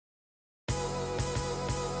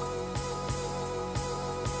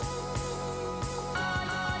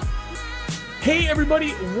Hey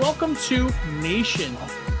everybody, welcome to Nation.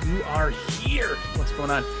 You are here. What's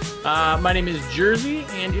going on? My name is Jersey,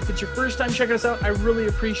 and if it's your first time checking us out, I really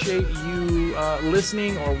appreciate you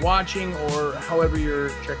listening or watching or however you're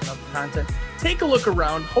checking out the content. Take a look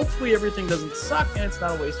around. Hopefully everything doesn't suck and it's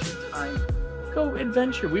not a waste of your time. Go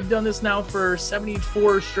adventure. We've done this now for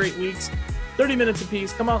 74 straight weeks, 30 minutes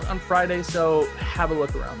apiece. Come out on Friday, so have a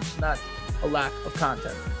look around. It's not a lack of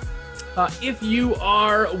content. If you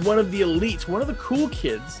are one of the elites, one of the cool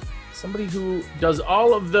kids, somebody who does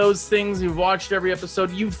all of those things, you've watched every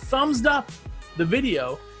episode, you've thumbs up the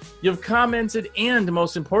video, you've commented, and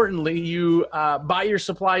most importantly, you buy your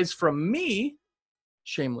supplies from me,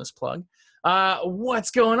 shameless plug,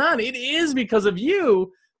 what's going on? It is because of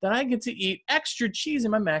you that I get to eat extra cheese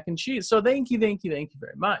in my mac and cheese. So thank you very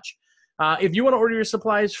much. If you want to order your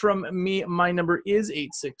supplies from me, my number is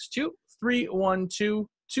 862-312-2026.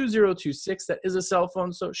 That is a cell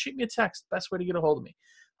phone, so shoot me a text. Best way to get a hold of me.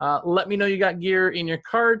 Let me know you got gear in your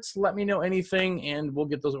carts. Let me know anything, and we'll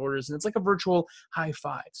get those orders. And it's like a virtual high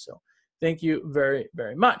five. So thank you very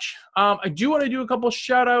much. I do want to do a couple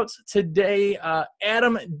shout outs today.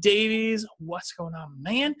 Adam Davies, what's going on,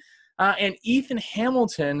 man? And Ethan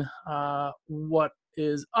Hamilton, what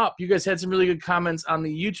is up? You guys had some really good comments on the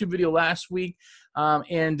YouTube video last week,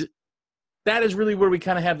 and that is really where we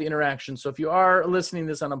kind of have the interaction. So if you are listening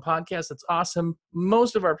to this on a podcast, that's awesome.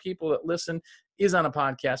 Most of our people that listen is on a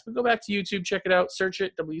podcast. But go back to YouTube, check it out, search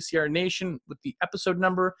it, WCR Nation, with the episode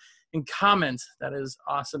number, and comment. That is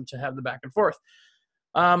awesome to have the back and forth.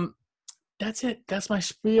 That's it. That's my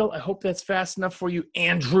spiel. I hope that's fast enough for you,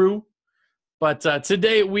 Andrew. But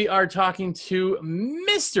today we are talking to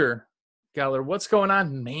Mr. Geller. What's going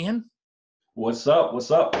on, man? What's up?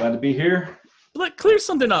 Glad to be here. Let clear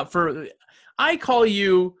something up for. I call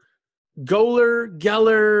you Goler,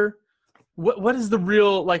 Geller. What is the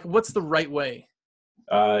real, like, what's the right way?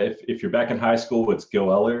 If you're back in high school, it's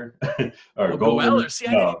Goeller or Goeller. See,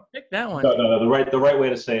 I didn't pick that one. No. The right way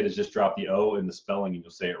to say it is just drop the O in the spelling and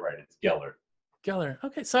you'll say it right. It's Geller. Geller.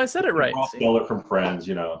 Okay, so I said it right. Geller from Friends,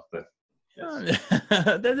 you know.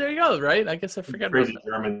 There you go, right? I guess I forgot. Crazy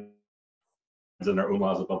Germans and their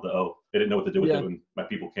umlauts above the O. They didn't know what to do with it when my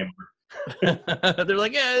people came over. They're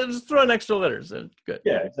like, yeah, just throw in extra letters. Good.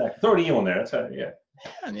 Yeah, exactly. Throw an E on there. That's how, yeah.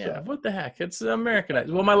 Yeah, so. What the heck? It's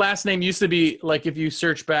Americanized. Well, my last name used to be, like, if you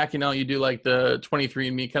search back, you know, you do like the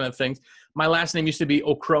 23andMe kind of things. My last name used to be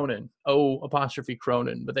O'Cronin,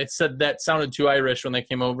 O''Cronin. But they said that sounded too Irish when they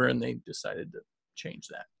came over, and they decided to change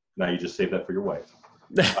that. Now you just save that for your wife.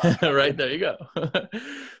 Right, there you go.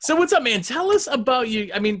 So what's up, man? Tell us about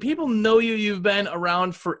you. I mean, people know you. You've been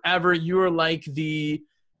around forever. You are like the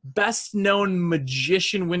best-known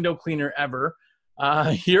magician window cleaner ever.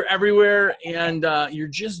 You're everywhere, and you're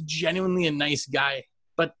just genuinely a nice guy.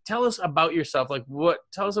 But tell us about yourself.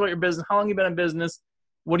 Tell us about your business. How long you been in business?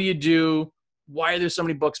 What do you do? Why are there so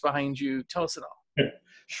many books behind you? Tell us it all.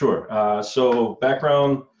 Sure. So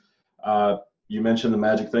background, you mentioned the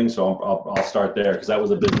magic thing, so I'll start there because that was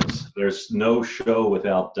a business. There's no show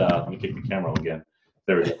without, let me kick the camera again.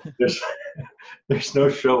 There we go. There's no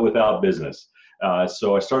show without business.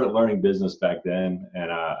 So I started learning business back then,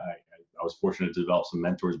 and I was fortunate to develop some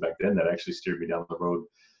mentors back then that actually steered me down the road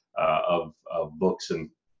of books and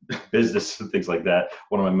business and things like that.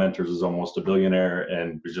 One of my mentors was almost a billionaire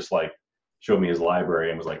and was just like, showed me his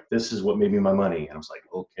library and was like, this is what made me my money. And I was like,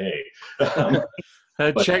 okay.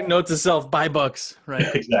 Check note to self, buy books.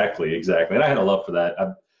 Right. Exactly. And I had a love for that.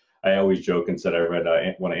 I always joke and said I read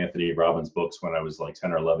one of Anthony Robbins' books when I was like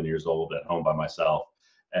 10 or 11 years old at home by myself.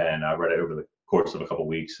 And I read it over the course of a couple of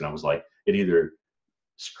weeks, and I was like, it either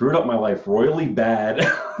screwed up my life royally bad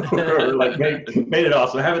or like made it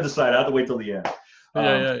awesome. I haven't decided. I have to wait till the end.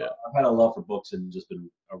 Yeah. I've had a love for books and just been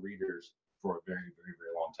a reader for a very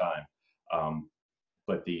long time.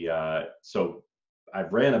 So I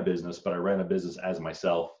ran a business, but I ran a business as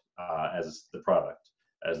myself, as the product,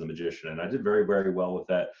 as the magician, and I did very very well with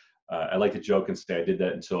that. I like to joke and say I did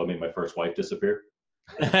that until I made my first wife disappear.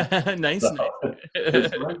 Nice.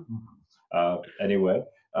 Anyway,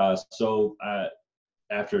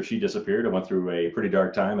 after she disappeared, I went through a pretty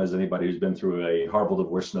dark time, as anybody who's been through a horrible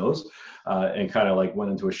divorce knows, and kind of like went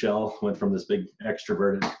into a shell, went from this big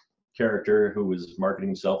extroverted character who was marketing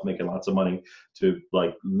himself, making lots of money, to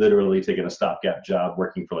like literally taking a stopgap job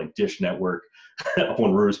working for like Dish Network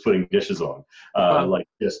on roofs putting dishes on. Wow. I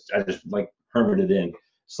just like hermited in.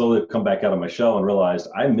 Slowly come back out of my shell and realized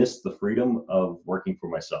I missed the freedom of working for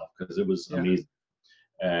myself because it was amazing.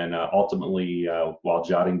 And ultimately, while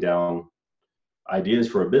jotting down ideas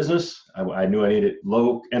for a business. I knew I needed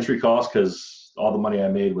low entry costs because all the money I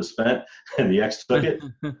made was spent and the ex took it.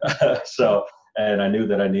 So, and I knew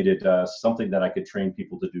that I needed something that I could train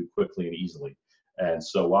people to do quickly and easily. And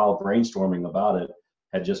so while brainstorming about it,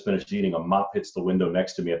 had just finished eating, a mop hits the window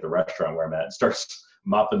next to me at the restaurant where I'm at and starts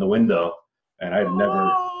mopping the window. And I had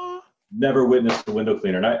never witnessed a window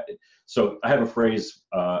cleaner. And so I have a phrase,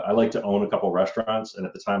 I like to own a couple restaurants. And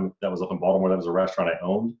at the time that was up in Baltimore, that was a restaurant I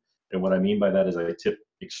owned. And what I mean by that is I tip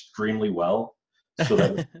extremely well. So that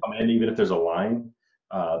when they come in, even if there's a line,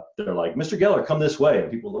 they're like, Mr. Geller, come this way.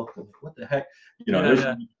 And people look, what the heck? You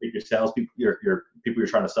know, your sales people, your people you're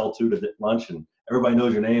trying to sell to lunch, and everybody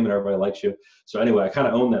knows your name and everybody likes you. So anyway, I kind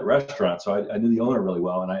of owned that restaurant. So I knew the owner really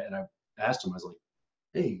well. And I asked him, I was like,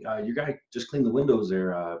 hey, your guy just cleaned the windows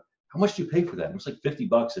there. How much do you pay for that? And it was like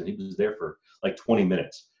 $50, and he was there for like 20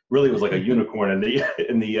 minutes. Really, it was like a unicorn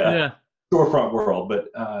in the storefront world. But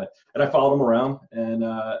and I followed him around, and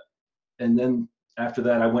then after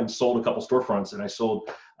that, I went and sold a couple storefronts, and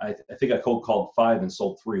I think I cold called 5 and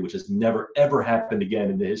sold 3, which has never ever happened again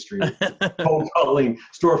in the history of cold calling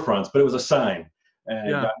storefronts. But it was a sign,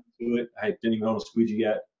 and I got into it. I didn't even own a squeegee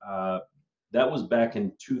yet. That was back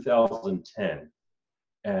in 2010,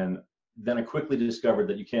 and then I quickly discovered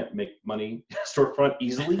that you can't make money storefront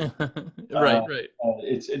easily. Right.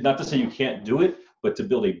 It's not to say you can't do it, but to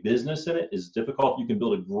build a business in it is difficult. You can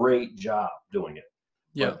build a great job doing it.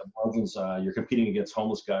 Yeah. But the margins, you're competing against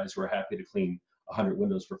homeless guys who are happy to clean 100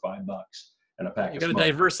 windows for $5 and a pack you of got to smoke.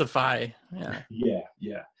 diversify.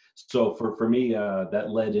 Yeah. So for me, that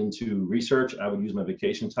led into research. I would use my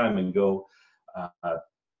vacation time and go,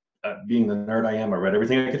 being the nerd I am, I read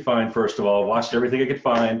everything I could find, first of all, watched everything I could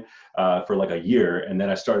find for like a year. And then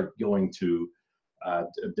I started going to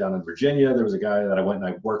down in Virginia. There was a guy that I went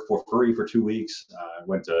and I worked for free for 2 weeks. I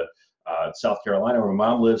went to South Carolina where my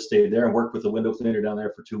mom lives, stayed there and worked with the window cleaner down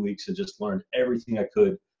there for 2 weeks and just learned everything I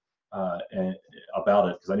could about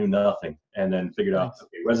it because I knew nothing. And then figured out,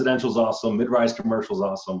 okay, residential's awesome, mid-rise commercial's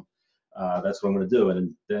awesome. That's what I'm going to do.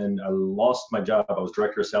 And then I lost my job. I was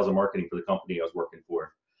director of sales and marketing for the company I was working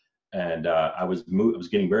for. And I was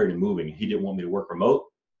getting married and moving. He didn't want me to work remote.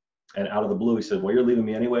 And out of the blue, he said, well, you're leaving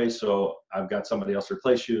me anyway, so I've got somebody else to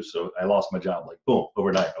replace you. So I lost my job, like, boom,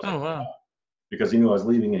 overnight. I was wow. Because he knew I was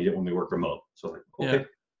leaving and he didn't want me to work remote. So I was like, okay.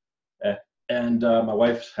 Yeah. And my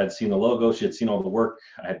wife had seen the logo. She had seen all the work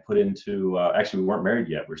I had put into, actually, we weren't married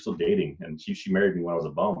yet. We were still dating. And she married me when I was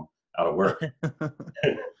a bum out of work.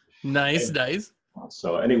 Nice.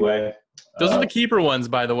 So anyway. Those are the keeper ones,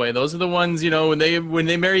 by the way. Those are the ones, when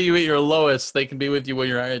they marry you at your lowest, they can be with you when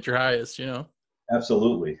you're at your highest,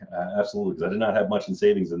 Absolutely. Because I did not have much in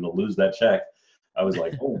savings, and to lose that check, I was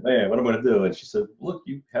like, oh man, what am I going to do? And she said, look,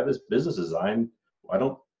 you have this business design. Why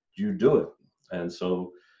don't you do it? And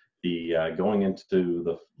so the going into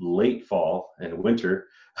the late fall and winter,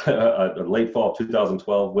 late fall of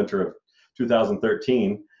 2012, winter of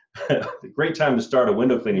 2013, great time to start a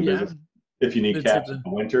window cleaning business. If you need cash in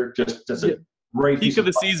the winter, just a great peak of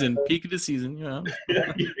the season. Yeah,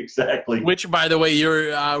 exactly. Which, by the way,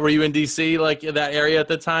 were you in DC, like that area at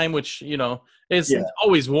the time? Which it's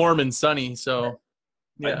always warm and sunny. So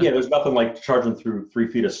there's nothing like charging through 3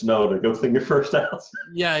 feet of snow to go clean your first house.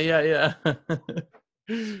 Yeah.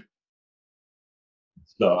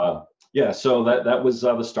 So that was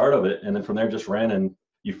the start of it, and then from there just ran, and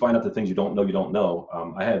you find out the things you don't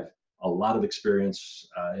know. I have a lot of experience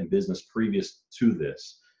in business previous to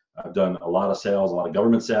this. I've done a lot of sales, a lot of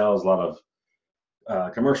government sales, a lot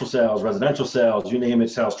of commercial sales, residential sales, you name it,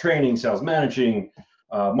 sales training, sales managing,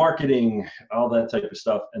 marketing, all that type of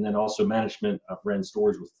stuff. And then also management. I've ran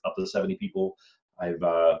stores with up to 70 people. I've,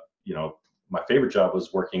 my favorite job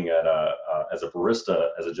was working at as a barista,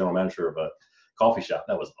 as a general manager of a coffee shop.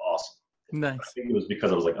 That was awesome. Nice. I think it was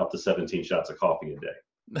because I was like up to 17 shots of coffee a day.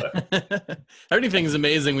 Everything is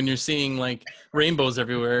amazing when you're seeing like rainbows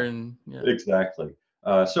everywhere. And Exactly.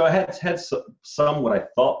 So I had some what I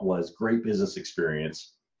thought was great business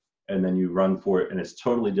experience, and then you run for it, and it's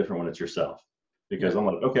totally different when it's yourself. Because I'm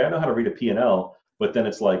like, okay, I know how to read a P&L, but then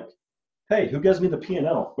it's like, hey, who gives me the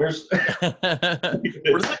P&L? Where does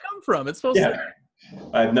that come from? It's supposed to.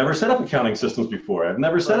 I've never set up accounting systems before. I've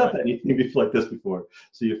never set up anything like this before.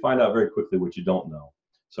 So you find out very quickly what you don't know.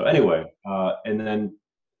 So anyway, and then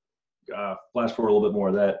flash forward a little bit more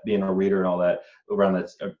of that, being a reader and all that,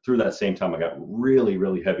 through that same time, I got really,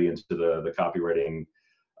 really heavy into the copywriting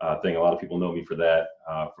thing. A lot of people know me for that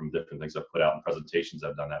from different things I've put out in presentations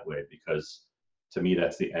I've done that way, because to me,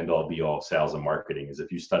 that's the end all be all sales and marketing. Is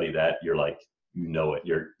if you study that, you're like, it.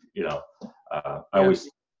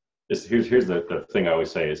 Here's the thing I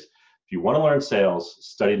always say is, if you want to learn sales,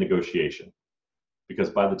 study negotiation. because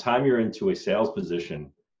by the time you're into a sales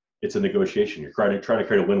position, it's a negotiation. You're trying to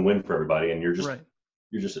create a win-win for everybody, and you're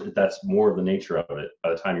just that's more of the nature of it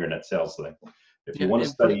by the time you're in that sales thing. If you want to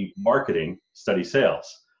study marketing, study sales.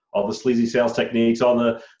 All the sleazy sales techniques, all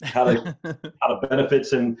the how the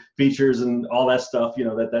benefits and features and all that stuff,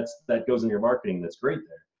 that goes in your marketing. That's great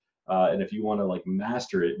there. And if you want to like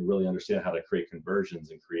master it and really understand how to create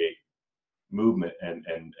conversions and create movement and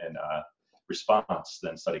response,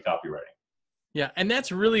 then study copywriting. Yeah, and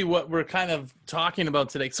that's really what we're kind of talking about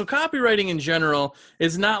today. So copywriting in general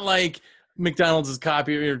is not like McDonald's is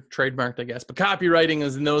copy or trademarked, I guess, but copywriting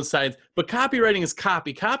is in those sides. But copywriting is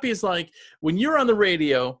copy. Copy is like when you're on the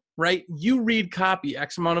radio, right? You read copy,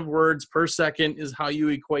 X amount of words per second is how you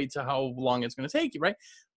equate to how long it's going to take you, right?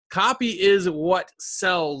 Copy is what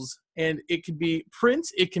sells, and it can be print,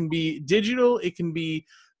 it can be digital, it can be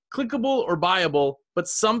clickable or buyable, but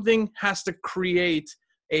something has to create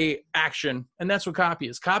a action, and that's what copy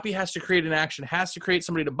is. Copy has to create an action, has to create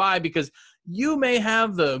somebody to buy, because you may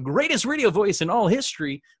have the greatest radio voice in all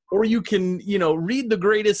history, or you can, read the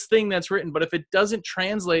greatest thing that's written, but if it doesn't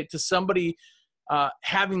translate to somebody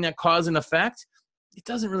having that cause and effect, it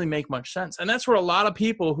doesn't really make much sense. And that's where a lot of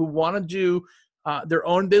people who want to do their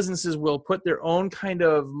own businesses will put their own kind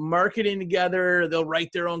of marketing together. They'll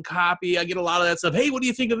write their own copy. I get a lot of that stuff. Hey, what do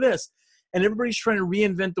you think of this? And everybody's trying to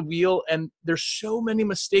reinvent the wheel. And there's so many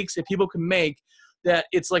mistakes that people can make that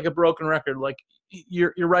it's like a broken record. Like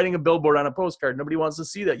you're writing a billboard on a postcard. Nobody wants to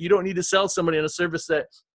see that. You don't need to sell somebody on a service that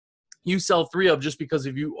you sell 3 of just because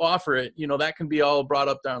if you offer it, that can be all brought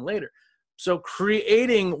up down later. So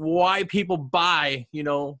creating why people buy,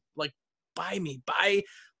 like buy me,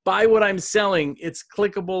 buy what I'm selling. It's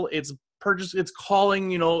clickable. It's purchase. It's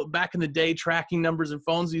calling, back in the day, tracking numbers and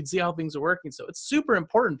phones. You'd see how things are working. So it's super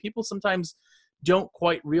important. People sometimes don't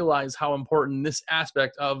quite realize how important this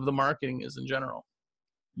aspect of the marketing is in general.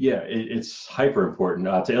 Yeah, it's hyper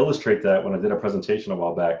important. To illustrate that, when I did a presentation a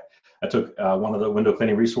while back, I took one of the window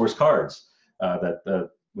cleaning resource cards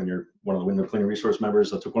when you're one of the window cleaning resource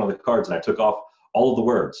members. I took one of the cards and I took off all of the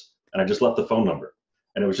words and I just left the phone number.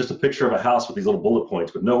 And it was just a picture of a house with these little bullet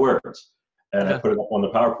points with no words. And I put it up on the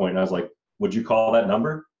PowerPoint and I was like, would you call that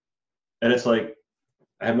number? And it's like,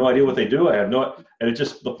 I have no idea what they do. And it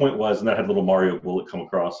just, the point was, and I had a little Mario bullet come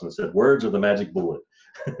across and it said, words are the magic bullet.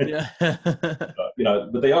 Yeah.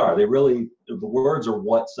 But they really, the words are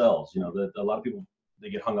what sells. A lot of people, they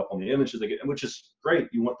get hung up on the images, which is great.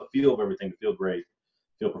 You want the feel of everything to feel great,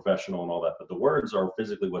 feel professional and all that. But the words are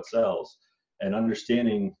physically what sells. And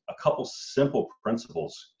understanding a couple simple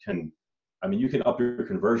principles you can up your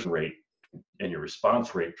conversion rate and your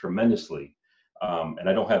response rate tremendously. And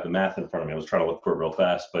I don't have the math in front of me. I was trying to look for it real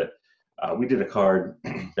fast, but we did a card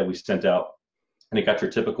that we sent out and it got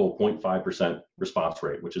your typical 0.5% response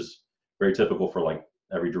rate, which is very typical for like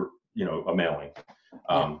every, a mailing.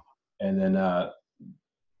 And then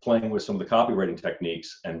playing with some of the copywriting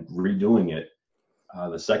techniques and redoing it,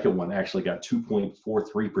 the second one actually got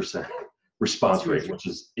 2.43% response rate, which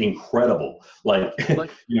is incredible.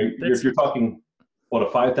 You're talking about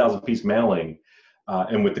a 5,000 piece mailing,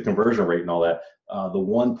 and with the conversion rate and all that, the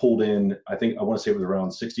one pulled in, I want to say it was around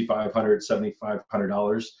 $6,500,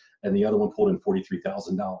 $7,500, and the other one pulled in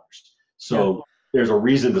 $43,000. So there's a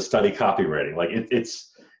reason to study copywriting. Like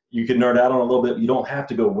it's you can nerd out on it a little bit. You don't have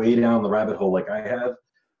to go way down the rabbit hole like I have.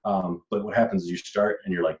 But what happens is you start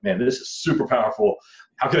and you're like, man, this is super powerful.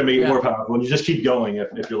 How can I make it more powerful? And you just keep going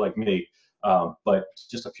if you're like me. But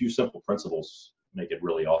just a few simple principles make it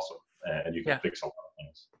really awesome, and you can fix a lot of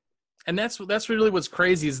things. And that's really what's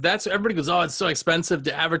crazy is everybody goes, oh, it's so expensive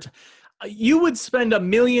to advertise. You would spend $1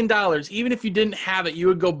 million, even if you didn't have it. You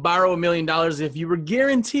would go borrow $1 million if you were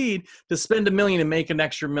guaranteed to spend $1 million and make an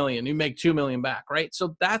extra $1 million. You make $2 million back, right?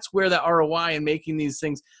 So that's where the ROI in making these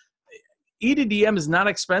things. E to DM is not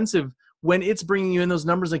expensive when it's bringing you in those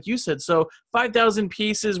numbers like you said. So 5,000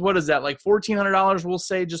 pieces, what is that? Like $1,400, we'll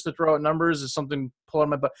say, just to throw out numbers or something, pull out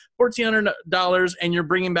my butt. $1,400, and you're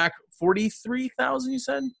bringing back 43,000, you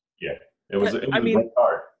said? Yeah, it was a great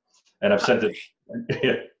card. And I've sent it.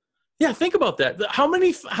 Yeah, think about that. How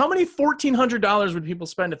many $1,400 would people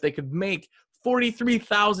spend if they could make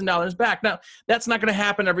 $43,000 back? Now, that's not going to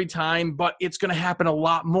happen every time, but it's going to happen a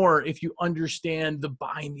lot more if you understand the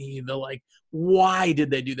buy me, why did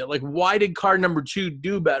they do that? Like, why did card number 2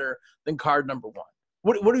 do better than card number 1?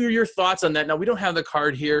 What are your thoughts on that? Now, we don't have the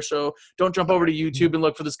card here, so don't jump over to YouTube and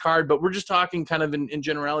look for this card, but we're just talking kind of in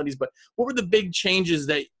generalities. But what were the big changes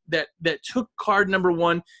that took card number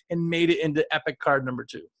 1 and made it into epic card number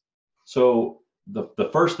 2? So the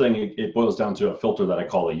first thing, it boils down to a filter that I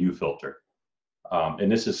call a U filter.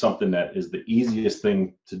 And this is something that is the easiest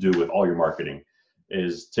thing to do with all your marketing,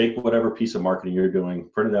 is take whatever piece of marketing you're doing,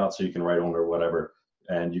 print it out so you can write on it or whatever,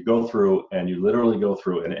 and you go through and you literally go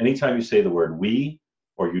through, and anytime you say the word we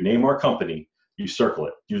or you name our company, you circle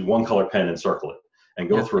it. Use one color pen and circle it and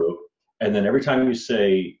go through. And then every time you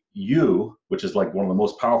say you, which is like one of the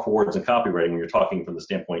most powerful words in copywriting when you're talking from the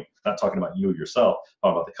standpoint, not talking about you yourself,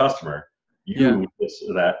 talking about the customer, you, this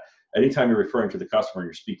or that. Anytime you're referring to the customer,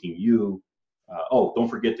 you're speaking you. Don't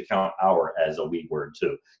forget to count our as a we word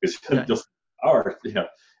too, because just our,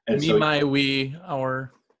 and me, so my, we,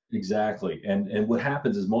 our. Exactly. And what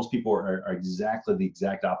happens is most people are exactly the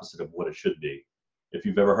exact opposite of what it should be. If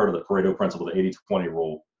you've ever heard of the Pareto principle, the 80-20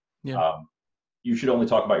 rule, you should only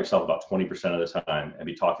talk about yourself about 20% of the time and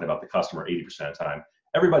be talking about the customer 80% of the time.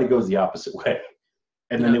 Everybody goes the opposite way.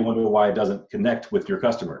 And then they wonder why it doesn't connect with your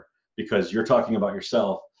customer, because you're talking about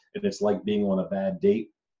yourself, and it's like being on a bad date.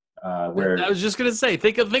 Where I was just gonna say,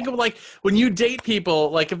 think of like when you date people,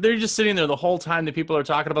 like if they're just sitting there the whole time that people are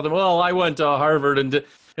talking about them. Well, I went to Harvard, and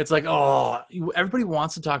it's like, everybody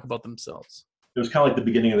wants to talk about themselves. It was kind of like the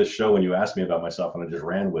beginning of the show when you asked me about myself, and I just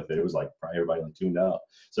ran with it. It was like probably everybody like tuned out.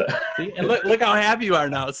 So see, and look how happy you are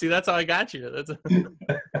now. See, that's how I got you. That's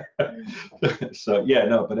so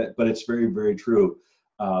but it's very, very true.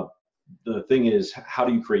 The thing is, how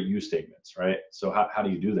do you create you statements, right? So how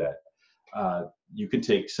do you do that? You can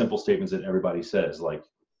take simple statements that everybody says, like,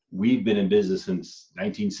 we've been in business since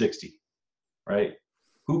 1960, right?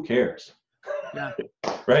 Who cares? Yeah.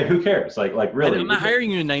 Right? Who cares? Like really. I'm not hiring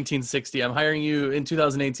you in 1960. I'm hiring you in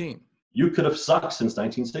 2018. You could have sucked since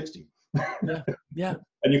 1960. Yeah.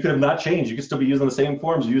 And you could have not changed. You could still be using the same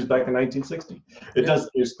forms you used back in 1960.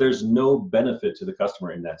 There's no benefit to the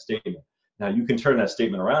customer in that statement. Now you can turn that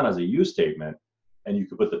statement around as a you statement, and you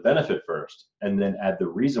could put the benefit first and then add the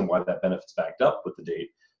reason why that benefit's backed up with the date.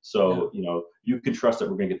 So, you can trust that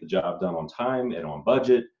we're going to get the job done on time and on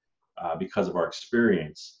budget because of our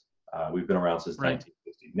experience. We've been around since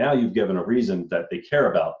 1960. Now you've given a reason that they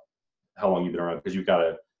care about how long you've been around, because you've got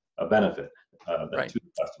a benefit to the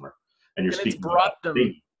customer, and you're speaking about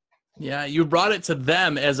them. Yeah, you brought it to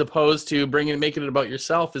them as opposed to making it about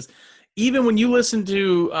yourself. Is even when you listen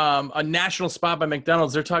to a national spot by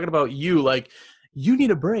McDonald's, they're talking about you, like, you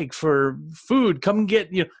need a break for food. Come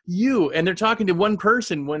get you, and they're talking to one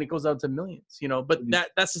person when it goes out to millions. But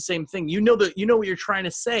that's the same thing. You know what you're trying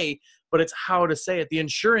to say, but it's how to say it. The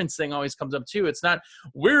insurance thing always comes up too. It's not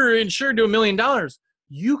we're insured to $1 million.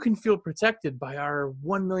 You can feel protected by our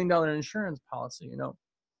 $1 million insurance policy.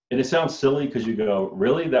 And it sounds silly because you go,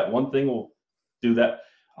 really, that one thing will do that.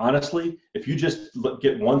 Honestly, if you just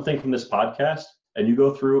get one thing from this podcast and you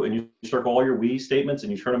go through and you circle all your we statements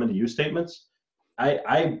and you turn them into you statements,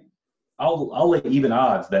 I'll lay even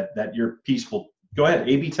odds that your piece will go ahead,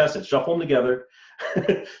 A/B test it, shuffle them together,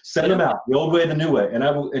 send them out the old way, the new way, and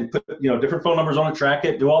I will put different phone numbers on it, track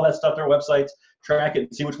it, do all that stuff. Their websites, track it,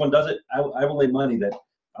 and see which one does it. I will lay money that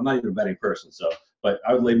I'm not even a betting person, but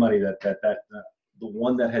I would lay money that the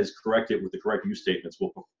one that has corrected with the correct you statements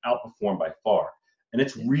will outperform by far. And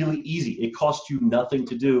it's really easy. It costs you nothing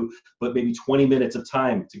to do, but maybe 20 minutes of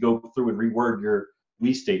time to go through and reword your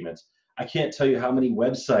we statements. I can't tell you how many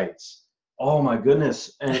websites. Oh my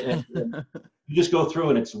goodness. And you just go through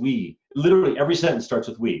and it's we. Literally every sentence starts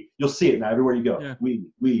with we. You'll see it now everywhere you go. Yeah. We.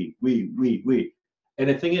 And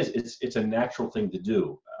the thing is, it's a natural thing to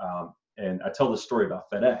do. And I tell this story about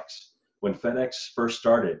FedEx. When FedEx first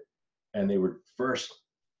started and they were first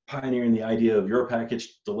pioneering the idea of your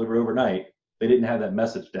package delivered overnight, they didn't have that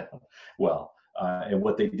message down well. And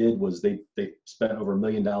what they did was they spent over $1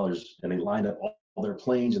 million and they lined up all their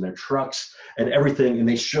planes and their trucks and everything, and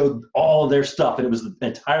they showed all their stuff, and it was the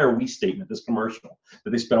entire we statement, this commercial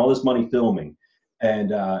that they spent all this money filming,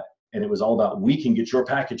 and it was all about, we can get your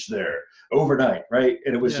package there overnight, right?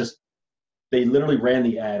 And it was just, they literally ran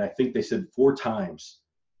the ad, I think they said 4 times,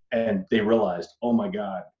 and they realized, oh my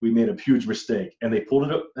God, we made a huge mistake, and they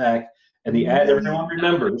pulled it back, and the ad everyone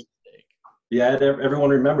remembers. The ad everyone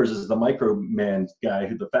remembers is the Micro Man guy,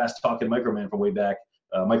 the fast talking Micro Man from way back.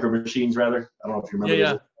 Micro Machines, rather. I don't know if you remember.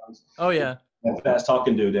 Yeah. Oh, yeah. That fast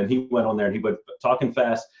talking dude. And he went on there and he went talking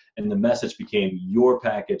fast, and the message became your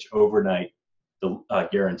package overnight,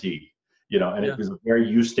 guaranteed. And it was a very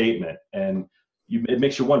you statement. And it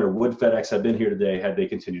makes you wonder, would FedEx have been here today had they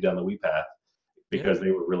continued down the we path? Because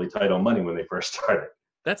they were really tight on money when they first started.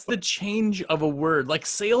 That's the change of a word. Like,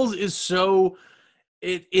 sales is so...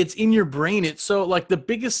 It's in your brain. It's so, like, the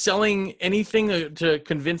biggest selling anything to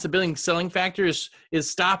convince a billing selling factor is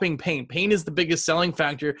stopping pain. Pain is the biggest selling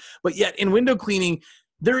factor. But yet in window cleaning,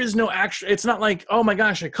 there is no actual, it's not like, oh my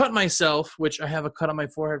gosh, I cut myself, which I have a cut on my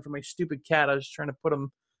forehead for my stupid cat. I was trying to put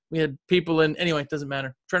him, We had people in, anyway, it doesn't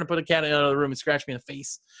matter. Trying to put a cat in another room and scratch me in the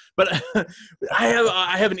face. But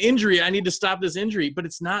I have an injury. I need to stop this injury. But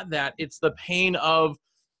it's not that. It's the pain of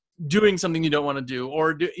doing something you don't want to do,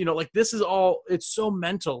 or like this is all, it's so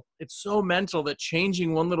mental. It's so mental that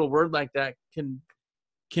changing one little word like that can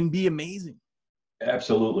be amazing.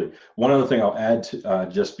 Absolutely. One other thing I'll add to,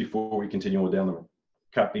 just before we continue down the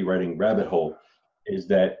copywriting rabbit hole, is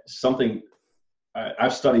that something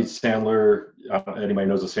I've studied Sandler. Anybody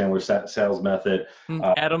knows the Sandler sales method?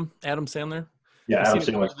 Adam Sandler. Yeah, Adam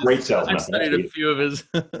Sandler's great sales method. I've studied a few of his.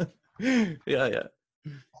 yeah.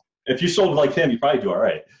 If you sold like him, you probably do all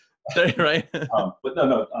right. Right. But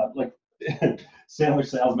no, like Sandler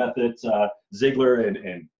sales methods, Ziegler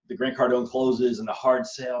and the Grant Cardone closes and the hard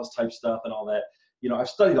sales type stuff and all that. I've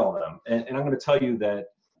studied all of them, and I'm going to tell you that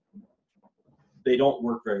they don't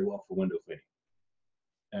work very well for window cleaning.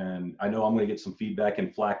 And I know I'm going to get some feedback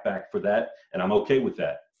and flack back for that, and I'm okay with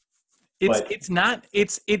that. It's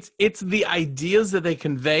the ideas that they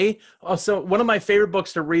convey. Also, one of my favorite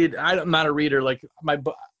books to read. I'm not a reader. Like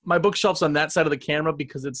my bookshelf's on that side of the camera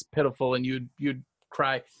because it's pitiful and you'd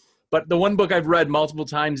cry. But the one book I've read multiple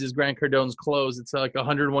times is Grant Cardone's Close. It's like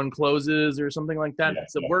 101 Closes or something like that.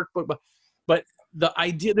 It's a workbook, but the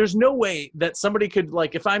idea, there's no way that somebody could,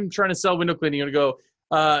 like, if I'm trying to sell window cleaning and go,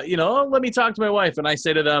 let me talk to my wife. And I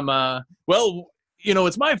say to them,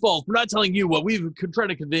 it's my fault for not telling you what we've tried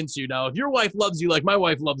to convince you. Now, if your wife loves you like my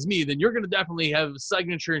wife loves me, then you're going to definitely have a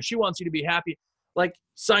signature and she wants you to be happy. Like,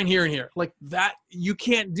 sign here and here. Like that, you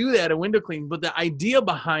can't do that at window cleaning. But the idea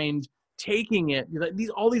behind taking it,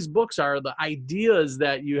 all these books are the ideas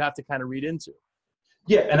that you have to kind of read into.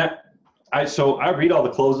 Yeah, and I read all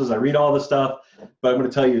the closes, I read all the stuff, but I'm going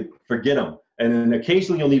to tell you, forget them. And then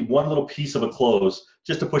occasionally you'll need one little piece of a close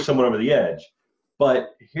just to push someone over the edge.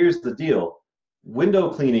 But here's the deal. Window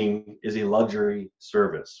cleaning is a luxury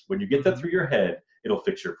service. When you get that through your head, it'll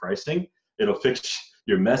fix your pricing, it'll fix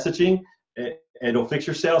your messaging, and it'll fix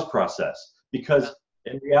your sales process. Because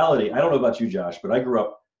in reality, I don't know about you, Josh, but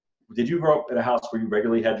did you grow up in a house where you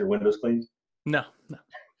regularly had your windows cleaned? No.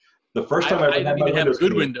 The first time I ever had my windows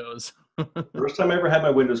cleaned, windows. The first time I ever had my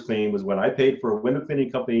windows cleaned was when I paid for a window cleaning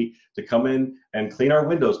company to come in and clean our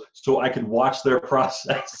windows so I could watch their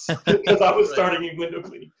process because I was starting a window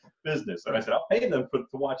cleaning business. And I said, I'll pay them to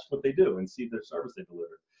watch what they do and see their service they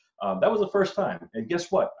deliver. That was the first time. And guess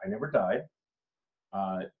what? I never died.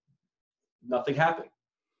 Nothing happened.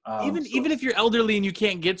 Even if you're elderly and you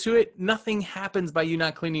can't get to it, nothing happens by you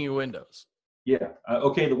not cleaning your windows. Yeah.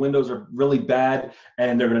 Okay, the windows are really bad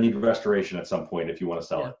and they're going to need restoration at some point if you want to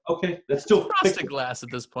sell it. Okay, that's still frosted glass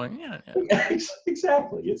at this point. Yeah.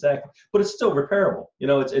 Exactly. But it's still repairable.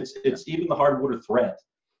 It's even the hardwood or thread,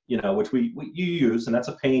 which you use, and that's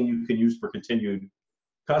a pain you can use for continued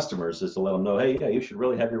customers, is to let them know, hey, yeah, you should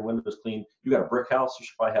really have your windows cleaned. You got a brick house, you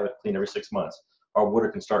should probably have it cleaned every 6 months.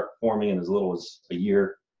 Hardwood can start forming in as little as a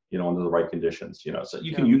year, under the right conditions. So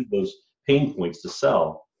you can use those pain points to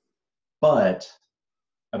sell. But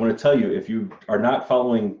I'm going to tell you, if you are not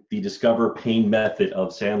following the discover pain method of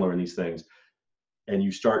Sandler and these things, and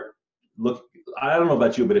you start I don't know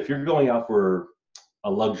about you, but if you're going out for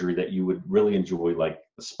a luxury that you would really enjoy, like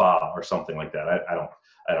a spa or something like that, I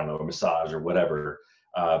don't know, a massage or whatever.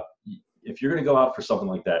 If you're going to go out for something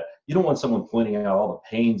like that, you don't want someone pointing out all the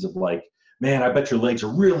pains of, like, man, I bet your legs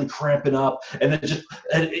are really cramping up, and then just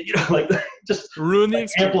ruin the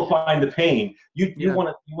experience. Amplifying the pain. You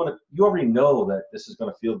already know that this is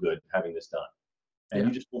going to feel good having this done, and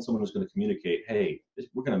you just want someone who's going to communicate, hey,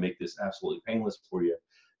 we're going to make this absolutely painless for you.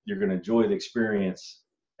 You're going to enjoy the experience,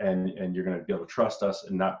 and you're going to be able to trust us,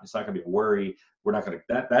 and it's not going to be a worry. We're not going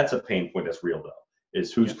to. That's a pain point that's real, though,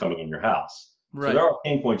 is who's coming in your house. Right. So there are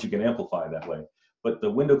pain points you can amplify that way, but the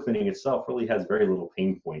window cleaning itself really has very little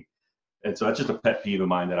pain point. And so that's just a pet peeve of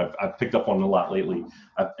mine that I've picked up on a lot lately.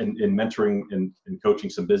 In mentoring and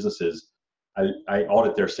coaching some businesses, I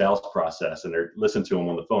audit their sales process and listen to them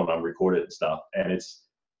on the phone. I'm recorded and stuff. And it's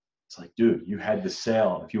like, dude, you had the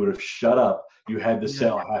sale. If you would have shut up, you had the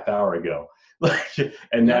sale a half hour ago.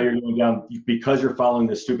 And now you're going down, because you're following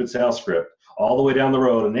this stupid sales script, all the way down the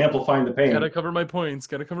road and amplifying the pain. Gotta cover my points.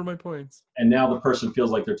 And now the person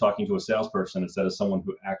feels like they're talking to a salesperson instead of someone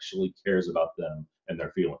who actually cares about them and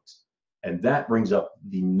their feelings. And that brings up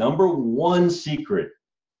the number one secret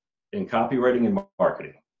in copywriting and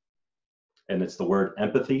marketing. And it's the word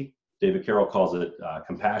empathy. David Carroll calls it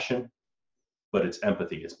compassion, but it's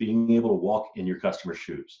empathy. It's being able to walk in your customer's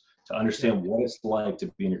shoes, to understand what it's like to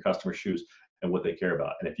be in your customer's shoes and what they care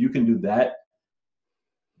about. And if you can do that,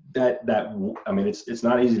 I mean, it's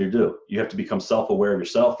not easy to do. You have to become self-aware of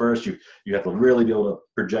yourself first. You have to really be able to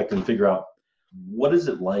project and figure out what is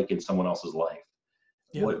it like in someone else's life?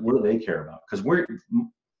 Yeah. What do they care about? Because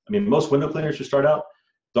most window cleaners who start out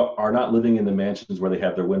are not living in the mansions where they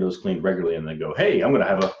have their windows cleaned regularly and they go, hey, I'm going to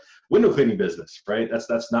have a window cleaning business, right?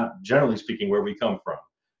 That's not, generally speaking, where we come from.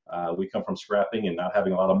 We come from scrapping and not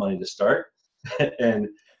having a lot of money to start. And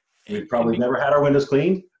we've probably never had our windows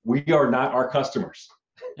cleaned. We are not our customers.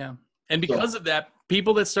 Yeah. And because of that,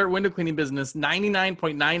 people that start window cleaning business,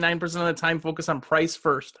 99.99% of the time focus on price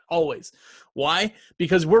first, always. Why?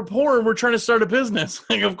 Because we're poor and we're trying to start a business.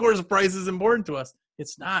 Like, of course, price is important to us.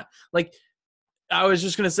 It's not. Like, I was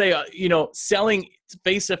just going to say, selling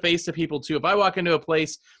face-to-face to people too. If I walk into a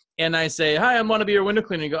place and I say, hi, I want to be your window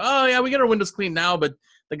cleaner, you go, oh, yeah, we get our windows cleaned now, but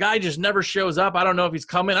the guy just never shows up. I don't know if he's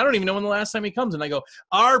coming. I don't even know when the last time he comes. And I go,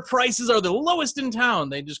 our prices are the lowest in town.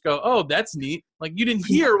 They just go, oh, that's neat. Like, you didn't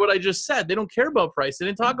hear what I just said. They don't care about price. They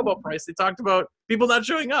didn't talk about price. They talked about people not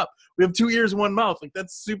showing up. We have 2 ears and 1 mouth. Like,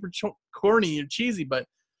 that's super corny and cheesy, but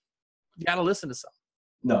you got to listen to some.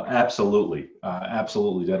 No, absolutely.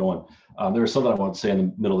 Absolutely dead on. There was something I wanted to say in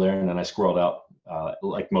the middle there, and then I squirreled out.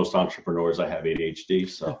 Like most entrepreneurs, I have ADHD,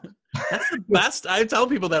 so. That's the best. I tell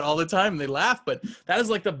people that all the time. They laugh, but that is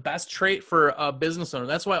like the best trait for a business owner.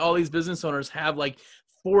 That's why all these business owners have like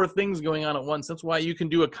 4 things going on at once. That's why you can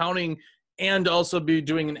do accounting and also be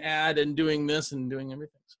doing an ad and doing this and doing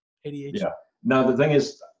everything. ADHD. Yeah. Now, the thing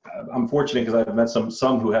is, I'm fortunate because I've met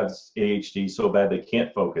some who have ADHD so bad they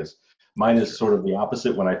can't focus. Mine is sort of the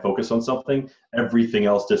opposite. When I focus on something, everything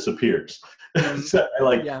else disappears. So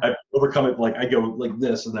I overcome it. Like, I go like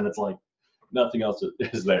this, and then it's like nothing else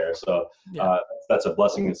is there. So that's a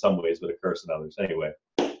blessing in some ways, but a curse in others. Anyway,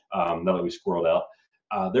 now that we squirreled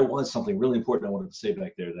out, there was something really important I wanted to say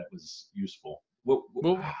back there that was useful.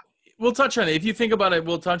 We'll touch on it. If you think about it,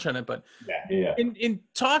 we'll touch on it. But yeah. In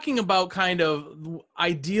talking about kind of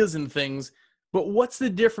ideas and things, but what's the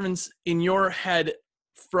difference in your head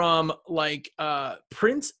from like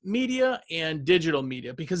print media and digital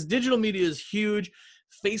media? Because digital media is huge.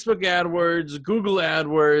 Facebook AdWords, Google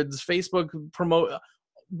AdWords, Facebook promote.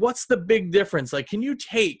 What's the big difference? Like, can you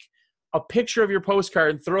take a picture of your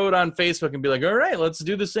postcard and throw it on Facebook and be like, all right, let's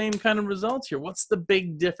do the same kind of results here? What's the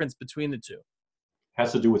big difference between the two?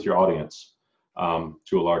 Has to do with your audience to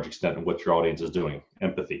a large extent, and what your audience is doing.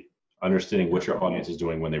 Empathy, understanding what your audience is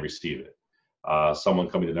doing when they receive it. Someone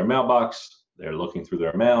coming to their mailbox, they're looking through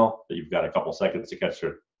their mail, you've got a couple seconds to catch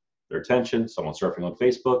their attention. Someone surfing on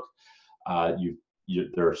Facebook,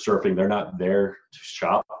 they're surfing, they're not there to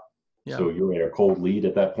shop. Yeah. So you're a cold lead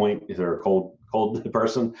at that point. If they're a cold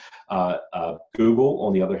person, Google,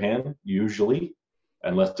 on the other hand, usually,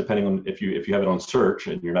 unless depending on if you have it on search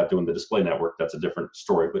and you're not doing the display network, that's a different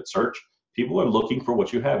story. But search, people are looking for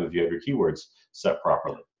what you have if you have your keywords set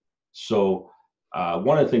properly. So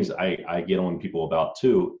one of the things I get on people about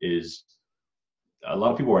too is a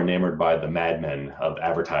lot of people are enamored by the madmen of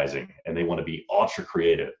advertising, and they want to be ultra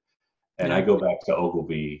creative. And I go back to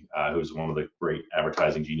Ogilvy, who's one of the great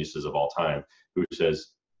advertising geniuses of all time, who says,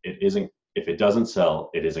 if it doesn't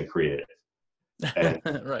sell, it isn't creative. And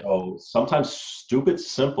right. So sometimes stupid,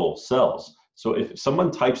 simple sells. So if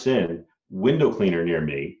someone types in window cleaner near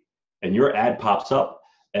me and your ad pops up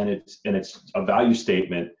and it's a value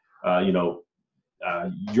statement,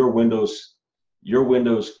 your windows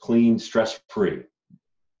clean, stress-free,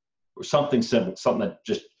 or something simple, something that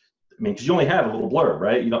just, because you only have a little blurb,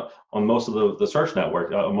 right? On most of the search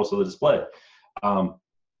network, on most of the display.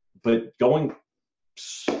 But going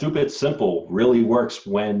stupid simple really works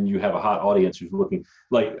when you have a hot audience who's looking.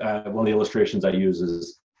 Like one of the illustrations I use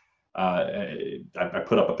is I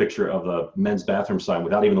put up a picture of a men's bathroom sign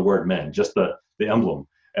without even the word men, just the emblem.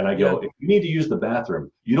 And I go, if you need to use the bathroom,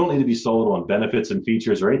 you don't need to be sold on benefits and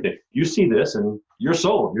features or anything. You see this and you're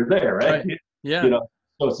sold. You're there, right? Yeah.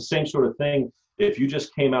 So it's the same sort of thing. If you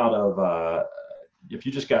just came out of, if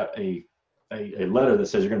you just got a letter that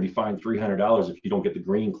says you're going to be fined $300 if you don't get the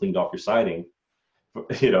green cleaned off your siding,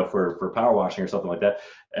 for power washing or something like that,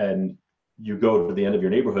 and you go to the end of your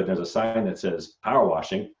neighborhood and there's a sign that says power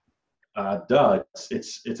washing,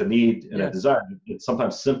 it's a need and a desire. It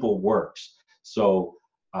sometimes simple works. So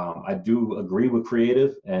I do agree with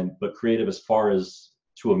creative, but creative as far as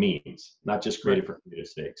to a means, not just creative for creative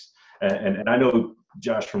sakes. And I know,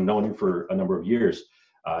 Josh, from knowing you for a number of years,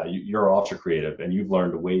 you're ultra creative, and you've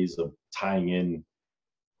learned ways of tying in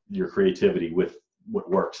your creativity with what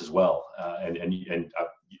works as well. And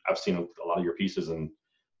I've seen a lot of your pieces, and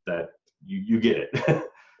that you get it.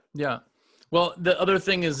 Yeah. Well, the other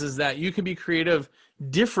thing is that you can be creative,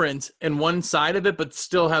 different in one side of it, but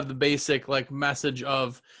still have the basic like message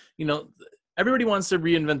of, everybody wants to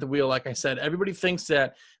reinvent the wheel. Like I said, everybody thinks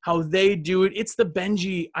that how they do it, it's the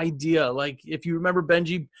Benji idea. Like if you remember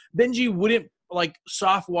Benji wouldn't like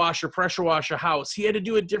soft wash or pressure wash a house. He had to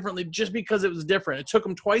do it differently just because it was different. It took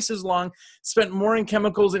him twice as long, spent more in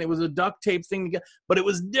chemicals, and it was a duct tape thing to get, but it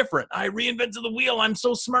was different. I reinvented the wheel. I'm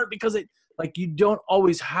so smart because it, like, you don't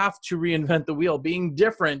always have to reinvent the wheel. Being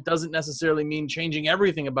different doesn't necessarily mean changing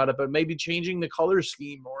everything about it, but maybe changing the color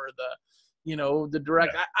scheme or the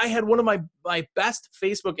direct. I had one of my best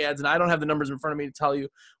Facebook ads, and I don't have the numbers in front of me to tell you.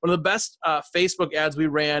 One of the best Facebook ads we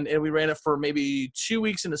ran, and we ran it for maybe 2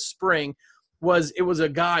 weeks in the spring, it was a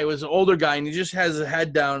guy, it was an older guy, and he just has his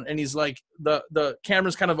head down, and he's like, the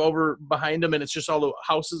camera's kind of over behind him, and it's just all the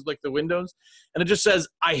houses, like the windows, and it just says,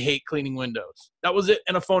 "I hate cleaning windows." That was it,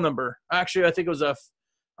 and a phone number. Actually, I think it was a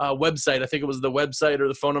website. I think it was the website or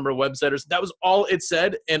the phone number website. That was all it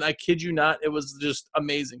said, and I kid you not, it was just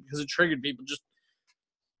amazing because it triggered people.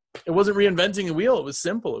 It wasn't reinventing a wheel. It was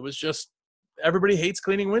simple. It was just, everybody hates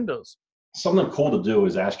cleaning windows. Something cool to do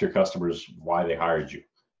is ask your customers why they hired you.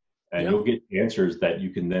 And you'll get answers that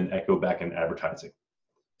you can then echo back in advertising.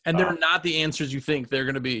 And they're not the answers you think they're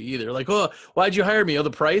going to be either. Like, oh, why'd you hire me? Oh, the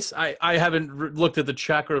price? I haven't looked at the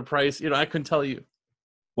check or the price. I couldn't tell you.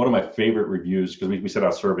 One of my favorite reviews, because we send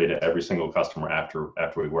out a survey to every single customer after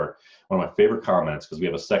we work. One of my favorite comments, because we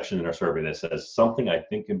have a section in our survey that says something I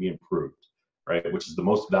think can be improved, right? Which is the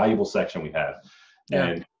most valuable section we have. Yeah.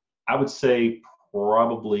 And I would say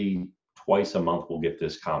probably twice a month we'll get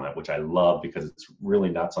this comment, which I love because it's really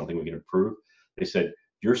not something we can improve. They said,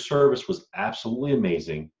 your service was absolutely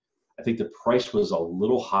amazing. I think the price was a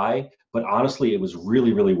little high, but honestly, it was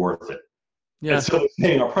really, really worth it. Yeah. And so they're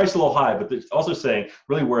saying our price is a little high, but they're also saying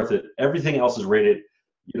really worth it. Everything else is rated,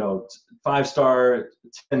 5-star,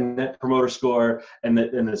 10 net promoter score, and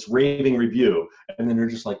this raving review. And then they're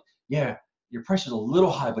just like, yeah, your price is a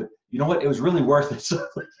little high, but you know what? It was really worth it. So,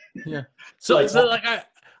 yeah. So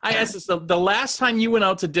I asked this, the last time you went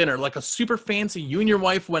out to dinner, like a super fancy, you and your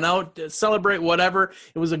wife went out to celebrate whatever,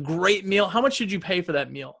 it was a great meal. How much did you pay for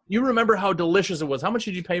that meal? You remember how delicious it was. How much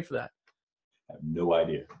did you pay for that? I have no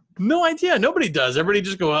idea. No idea. Nobody does. Everybody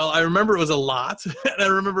just go, well, I remember it was a lot. And I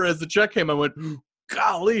remember as the check came, I went,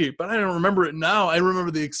 golly, but I don't remember it now. I remember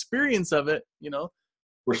the experience of it,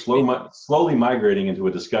 We're slowly migrating into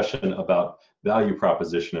a discussion about value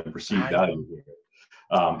proposition and perceived value here.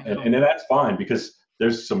 And then that's fine because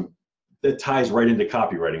there's that ties right into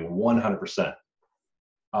copywriting 100%.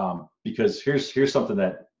 Because here's something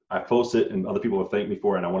that I posted and other people have thanked me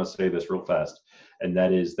for, and I want to say this real fast, and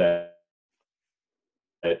that is that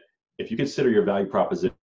if you consider your value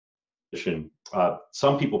proposition,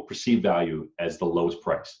 some people perceive value as the lowest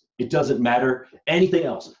price. It doesn't matter anything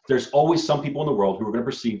else. There's always some people in the world who are going to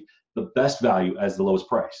perceive the best value as the lowest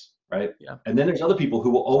price, right? Yeah. And then there's other people who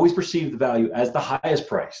will always perceive the value as the highest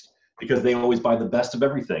priced, because they always buy the best of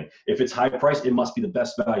everything. If it's high price, it must be the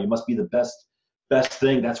best value. It must be the best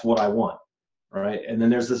thing. That's what I want, right? And then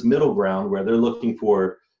there's this middle ground where they're looking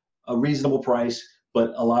for a reasonable price,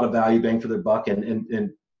 but a lot of value, bang for their buck,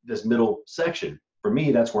 and this middle section. For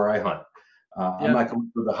me, that's where I hunt. I'm not going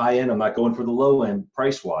for the high end. I'm not going for the low end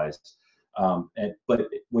price-wise. But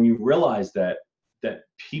when you realize that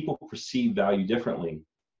people perceive value differently,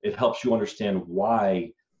 it helps you understand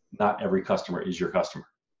why not every customer is your customer.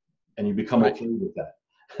 And you become okay with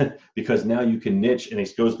that because now you can niche, and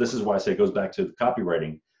this is why I say it goes back to the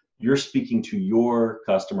copywriting. You're speaking to your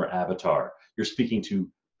customer avatar. You're speaking to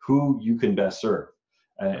who you can best serve.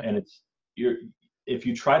 And if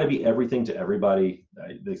you try to be everything to everybody,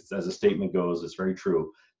 as a statement goes, it's very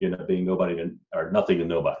true. You end up being nobody or nothing to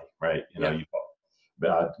nobody, right?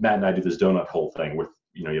 Matt and I do this donut hole thing where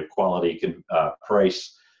you have quality,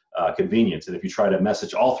 price, convenience, and if you try to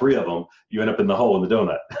message all three of them, you end up in the hole in the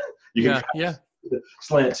donut. You can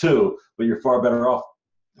slant two, but you're far better off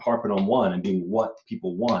harping on one and being what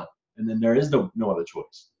people want. And then there is no other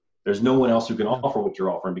choice. There's no one else who can offer what you're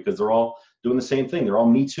offering because they're all doing the same thing. They're all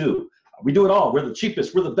me too. We do it all. We're the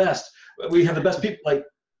cheapest. We're the best. We have the best people.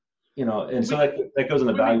 And so that goes in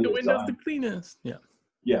the value design. Windows the cleanest.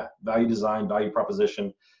 Yeah. Value design, value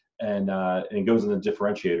proposition, and it goes into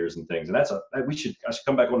differentiators and things. And I should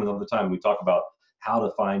come back on another time. And we talk about how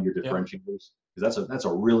to find your differentiators, because that's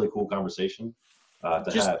a really cool conversation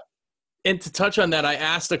to have. And to touch on that, I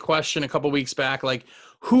asked a question a couple of weeks back, like,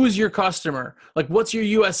 who's your customer? Like, what's your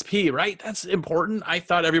USP, right? That's important. I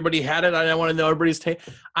thought everybody had it. I didn't want to know everybody's take.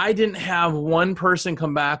 I didn't have one person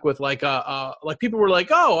come back with like people were like,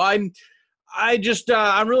 oh, I'm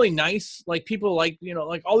really nice. Like people like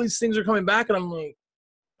all these things are coming back. And I'm like,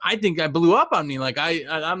 I think I blew up on me. Like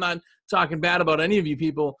I'm not talking bad about any of you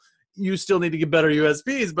people. you still need to get better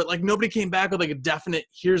USPs, but like nobody came back with like a definite,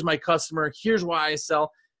 here's my customer, here's why I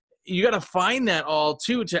sell. You got to find that all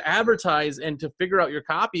too, to advertise and to figure out your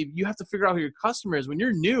copy. You have to figure out who your customer is. When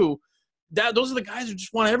you're new, those are the guys who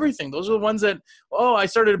just want everything. Those are the ones that, oh, I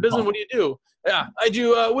started a business. What do you do? Yeah, I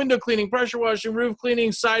do window cleaning, pressure washing, roof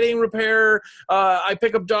cleaning, siding repair. I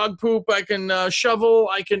pick up dog poop. I can shovel.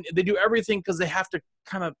 They do everything because they have to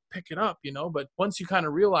kind of pick it up, you know. But once you kind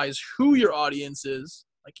of realize who your audience is,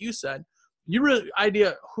 like you said, you really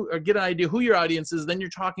get an idea who your audience is, then you're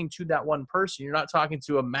talking to that one person. You're not talking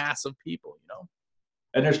to a mass of people, you know.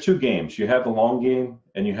 And there's two games. You have the long game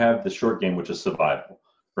and you have the short game, which is survival.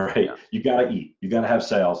 Right. Yeah. You got to eat. You got to have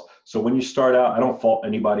sales. So when you start out, I don't fault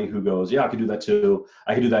anybody who goes, yeah, I can do that too.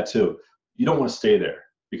 I can do that too. You don't want to stay there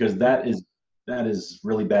because that is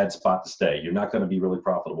really bad spot to stay. You're not going to be really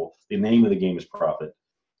profitable. The name of the game is profit.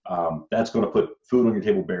 That's going to put food on your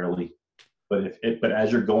table barely. But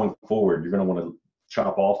as you're going forward, you're going to want to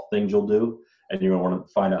chop off things you'll do, and you're going to want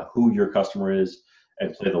to find out who your customer is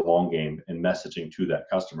and play the long game and messaging to that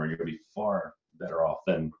customer. You're going to be far better off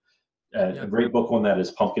than a great book on that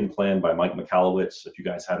is Pumpkin Plan by Mike Michalowicz. If you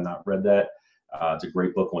guys have not read that, it's a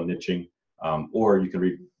great book on niching. Or you can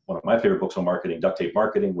read one of my favorite books on marketing, Duct Tape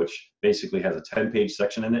Marketing, which basically has a 10-page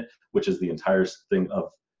section in it, which is the entire thing of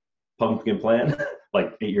Pumpkin Plan,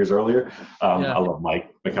 like 8 years earlier. I love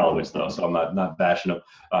Mike Michalowicz though, so I'm not bashing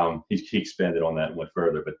him. He expanded on that and went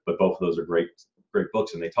further, but both of those are great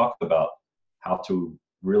books, and they talk about how to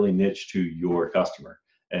really niche to your customer.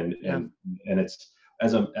 And it's,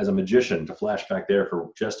 as a magician, to flash back there for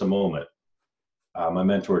just a moment, my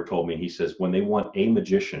mentor told me, he says, when they want a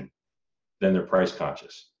magician, then they're price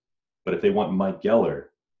conscious. But if they want Mike Geller,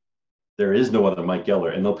 there is no other Mike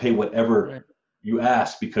Geller, and they'll pay whatever you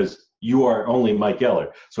ask because you are only Mike Geller.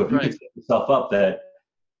 So if you can set yourself up that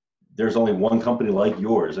there's only one company like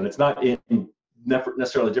yours, and it's not in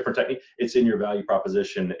necessarily a different technique, it's in your value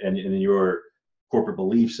proposition and in your corporate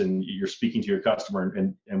beliefs, and you're speaking to your customer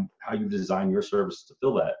and how you design your service to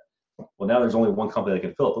fill that. Well, now there's only one company that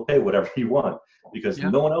can fill it. They'll pay whatever you want because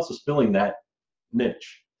no one else is filling that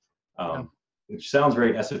niche, which sounds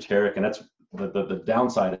very esoteric. And that's the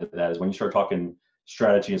downside of that is when you start talking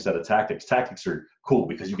strategy instead of tactics. Tactics are cool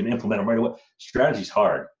because you can implement them right away. Strategy's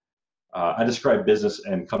hard. I describe business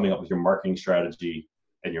and coming up with your marketing strategy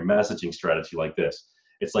and your messaging strategy like this.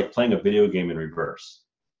 It's like playing a video game in reverse.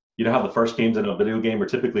 You know how the first games in a video game are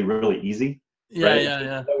typically really easy? Right?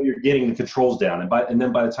 You're getting the controls down. And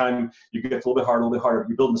then by the time you get a little bit harder,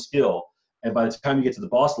 you're building the skill. And by the time you get to the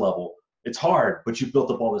boss level, it's hard, but you've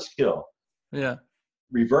built up all the skill. Yeah.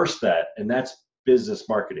 Reverse that, and that's business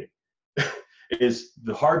marketing. Is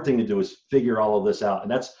the hard thing to do is figure all of this out.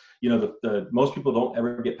 And that's, the most people don't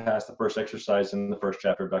ever get past the first exercise in the first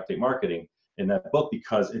chapter of Duct Tape Marketing in that book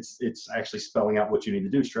because it's actually spelling out what you need to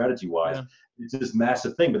do strategy-wise. Yeah. It's this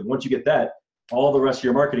massive thing. But once you get that, all the rest of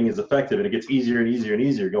your marketing is effective, and it gets easier and easier and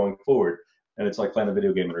easier going forward. And it's like playing a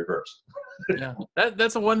video game in reverse. Yeah,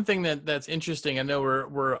 that's the one thing that's interesting. I know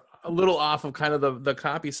we're a little off of kind of the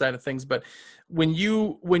copy side of things, but when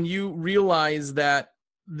you realize that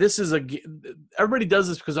this is everybody does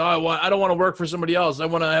this because I don't want to work for somebody else. I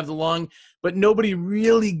want to have the long, but nobody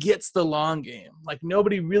really gets the long game. Like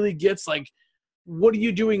nobody really gets like, what are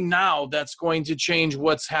you doing now that's going to change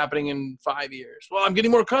what's happening in 5 years? Well, I'm getting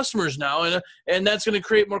more customers now, and that's going to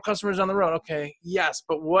create more customers on the road. Okay, yes,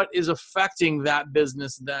 but what is affecting that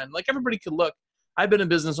business then? Like everybody could look. I've been in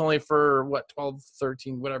business only for 12,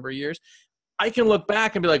 13, whatever years. I can look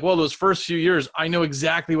back and be like, well, those first few years, I know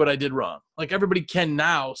exactly what I did wrong. Like everybody can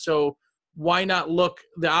now. So why not look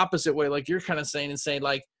the opposite way, like you're kind of saying, and say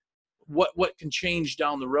like, what can change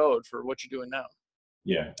down the road for what you're doing now?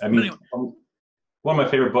 Yeah, I mean. One of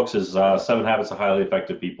my favorite books is 7 Habits of Highly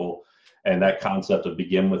Effective People, and that concept of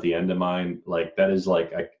begin with the end in mind, like that is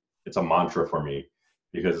like it's a mantra for me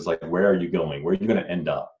because it's like, where are you going? Where are you going to end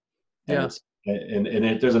up? And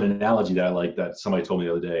there's an analogy that I like that somebody told me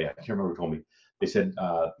the other day. I can't remember who told me. They said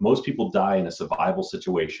most people die in a survival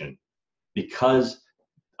situation because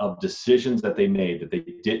of decisions that they made that they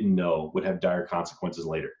didn't know would have dire consequences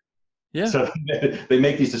later. Yeah. So they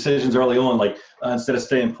make these decisions early on, like instead of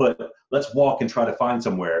staying put, let's walk and try to find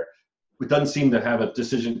somewhere. It doesn't seem to have a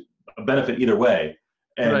benefit either way.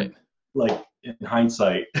 And like in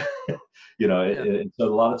hindsight, and so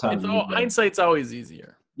a lot of times hindsight's always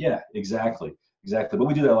easier. Yeah, exactly. But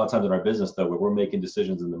we do that a lot of times in our business though, where we're making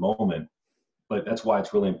decisions in the moment. But that's why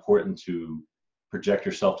it's really important to project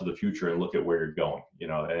yourself to the future and look at where you're going,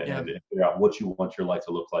 and figure out what you want your life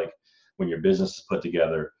to look like when your business is put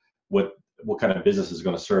together. What kind of business is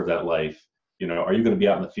going to serve that life? Are you going to be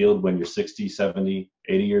out in the field when you're 60, 70,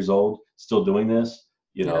 80 years old, still doing this?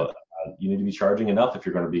 You need to be charging enough if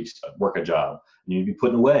you're going to be work a job. You need to be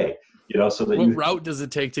putting away, so that what route does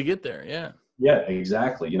it take to get there? Yeah,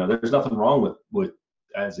 exactly. There's nothing wrong with,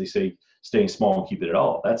 as they say, staying small and keeping it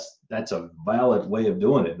all. That's a valid way of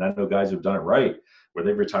doing it. And I know guys who've done it right, where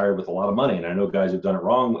they've retired with a lot of money. And I know guys who've done it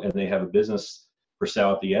wrong and they have a business for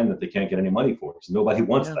sale at the end that they can't get any money for because nobody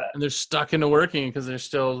wants that. And they're stuck into working because they're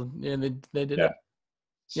still, they did it.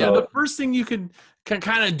 So, the first thing you can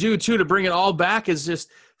kind of do too to bring it all back is just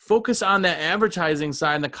focus on the advertising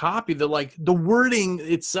side and the copy, the wording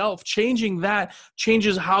itself. Changing that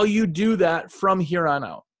changes how you do that from here on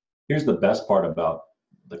out. Here's the best part about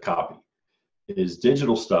the copy is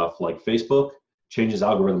digital stuff like Facebook changes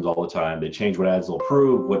algorithms all the time. They change what ads they'll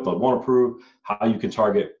approve, what they won't approve, how you can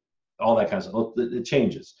target, all that kind of stuff. It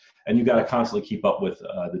changes. And you got to constantly keep up with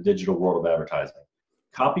the digital world of advertising.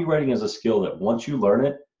 Copywriting is a skill that once you learn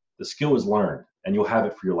it, the skill is learned and you'll have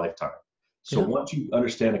it for your lifetime. So once you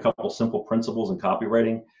understand a couple simple principles in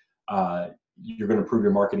copywriting, you're going to improve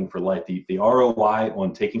your marketing for life. The ROI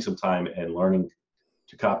on taking some time and learning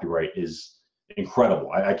to copyright is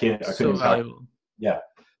incredible. I couldn't valuable. Yeah.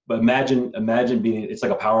 But imagine being, it's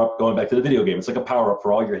like a power up, going back to the video game. It's like a power up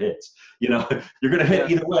for all your hits. You're going to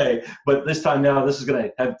hit either way, but this time now this is going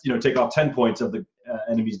to have, take off 10 points of the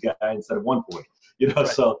enemy's guy instead of 1 point, Right.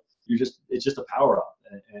 So it's just a power up.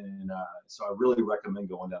 And so I really recommend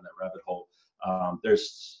going down that rabbit hole.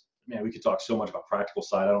 We could talk so much about practical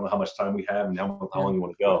side. I don't know how much time we have and how long you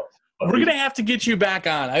want to go. We're going to have to get you back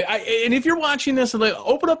on. And if you're watching this,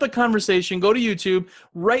 open up the conversation, go to YouTube,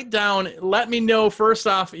 write down, let me know first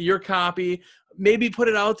off your copy, maybe put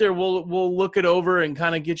it out there. We'll look it over and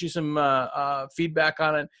kind of get you some feedback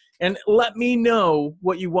on it. And let me know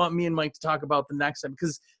what you want me and Mike to talk about the next time,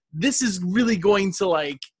 because this is really going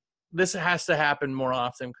to this has to happen more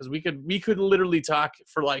often, because we could literally talk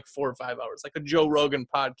for 4 or 5 hours, like a Joe Rogan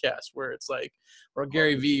podcast where it's or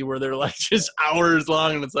Gary Vee, where they're just hours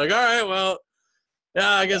long, and it's all right, well,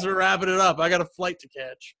 I guess we're wrapping it up. I got a flight to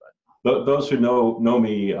catch. But those who know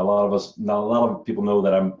me, a lot of people know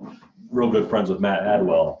that I'm real good friends with Matt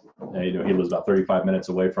Adwell. He lives about 35 minutes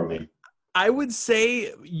away from me. I would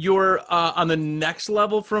say you're on the next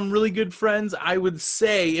level from really good friends. I would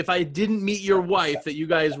say if I didn't meet your wife, that you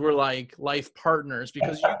guys were life partners,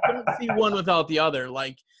 because you don't see one without the other.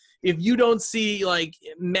 If you don't see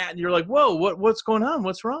Matt, you're whoa, what's going on?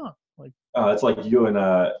 What's wrong? It's like you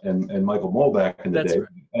and Michael Moll back in the day. Right.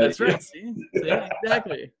 That's right. See,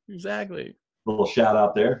 exactly. A little shout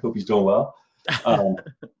out there. Hope he's doing well.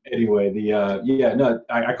 Anyway,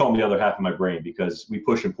 I call him the other half of my brain, because we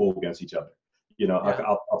push and pull against each other.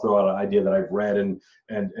 I'll throw out an idea that I've read and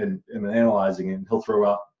analyzing, and he'll throw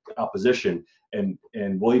out opposition, and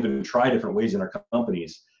we'll even try different ways in our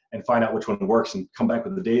companies and find out which one works, and come back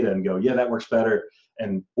with the data and go, yeah, that works better,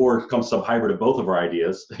 or it comes some hybrid of both of our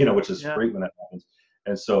ideas, which is great when that happens.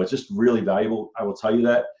 And so it's just really valuable. I will tell you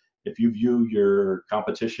that if you view your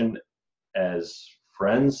competition as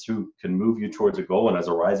friends who can move you towards a goal and as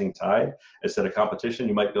a rising tide instead of competition,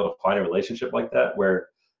 you might be able to find a relationship like that where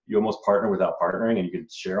you almost partner without partnering, and you can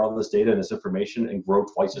share all this data and this information and grow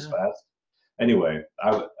twice as fast. Anyway,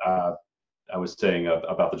 I was saying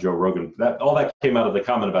about the Joe Rogan, all that came out of the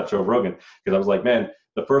comment about Joe Rogan, because I was like, man,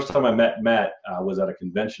 the first time I met Matt was at a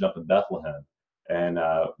convention up in Bethlehem, and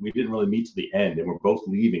we didn't really meet to the end, and we're both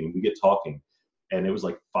leaving, and we get talking. And it was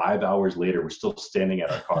 5 hours later, we're still standing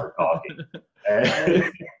at our car talking.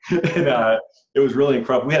 And it was really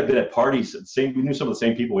incredible. We had been at parties, we knew some of the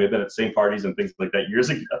same people. We had been at the same parties and things like that years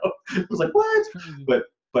ago. It was what?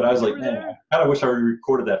 But I was like, man, I kind of wish I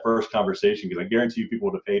recorded that first conversation, because I guarantee you people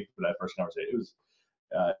would have paid for that first conversation. It was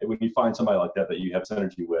when you find somebody like that you have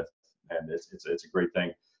synergy with, and it's a great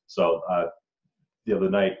thing. So the other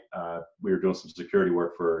night, we were doing some security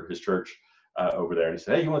work for his church over there, and he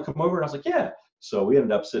said, hey, you want to come over? And I was like, yeah. So we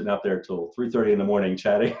ended up sitting out there till 3:30 in the morning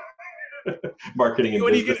chatting, marketing and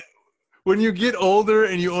business. When you get older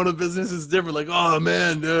and you own a business, it's different. Oh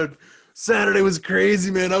man, dude, Saturday was crazy,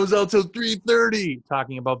 man. I was out till 3:30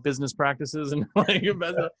 talking about business practices, and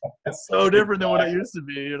it's so different than what it used to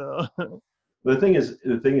be, The thing is,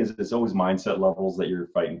 it's always mindset levels that you're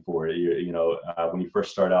fighting for. When you first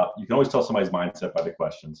start out, you can always tell somebody's mindset by the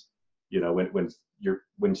questions.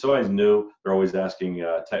 When somebody's new, they're always asking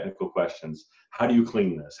technical questions. How do you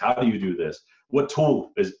clean this? How do you do this? What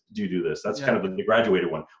tool do you do this? That's kind of the graduated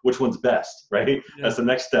one. Which one's best, right? Yeah. That's the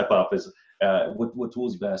next step up is what tool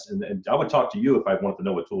is best. And I would talk to you if I wanted to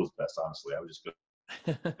know what tool is best, honestly. I would just go.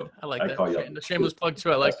 I like that. The shameless plug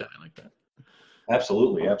too. I like that.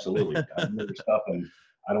 Absolutely. I know your stuff, and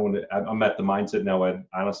I don't want to. I'm at the mindset now. I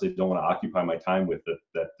honestly don't want to occupy my time with the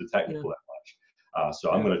technical that much.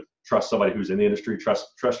 So I'm going to trust somebody who's in the industry.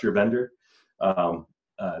 Trust your vendor.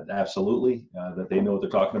 Absolutely, that they know what they're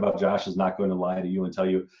talking about. Josh is not going to lie to you and tell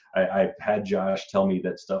you. I've had Josh tell me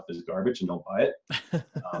that stuff is garbage and don't buy it.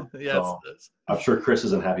 So I'm sure Chris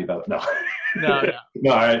isn't happy about it. No,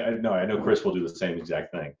 I know Chris will do the same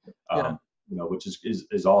exact thing. Which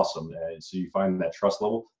is awesome. So you find that trust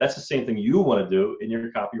level. That's the same thing you want to do in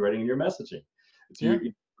your copywriting and your messaging.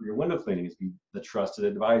 Your window cleaning is be the trusted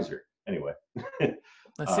advisor. Anyway.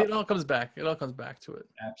 I see. It all comes back. It all comes back to it.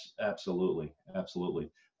 Absolutely.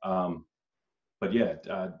 But yeah,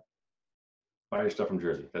 buy your stuff from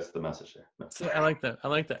Jersey. That's the message there. No. See, I like that.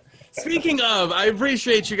 Speaking of, I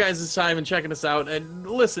appreciate you guys' time and checking us out. And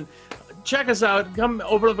listen, check us out. Come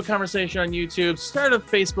open up a conversation on YouTube. Start a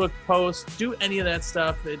Facebook post. Do any of that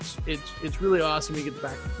stuff. It's really awesome. You get the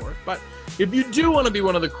back and forth. But if you do want to be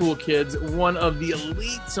one of the cool kids, one of the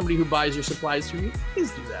elite, somebody who buys your supplies through you,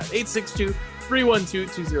 please do that.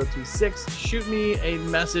 862-312-2026. Shoot me a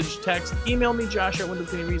message, text, email me,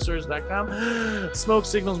 josh@windowcleaningresource.com. Smoke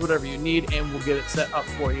signals, whatever you need, and we'll get it set up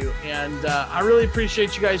for you. And I really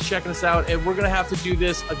appreciate you guys checking us out. And we're going to have to do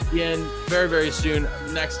this again very, very soon.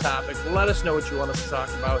 Next topic. Let us know what you want us to talk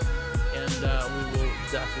about, and we will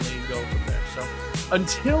definitely go from there. So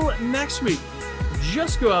until next week,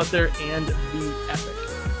 just go out there and be epic.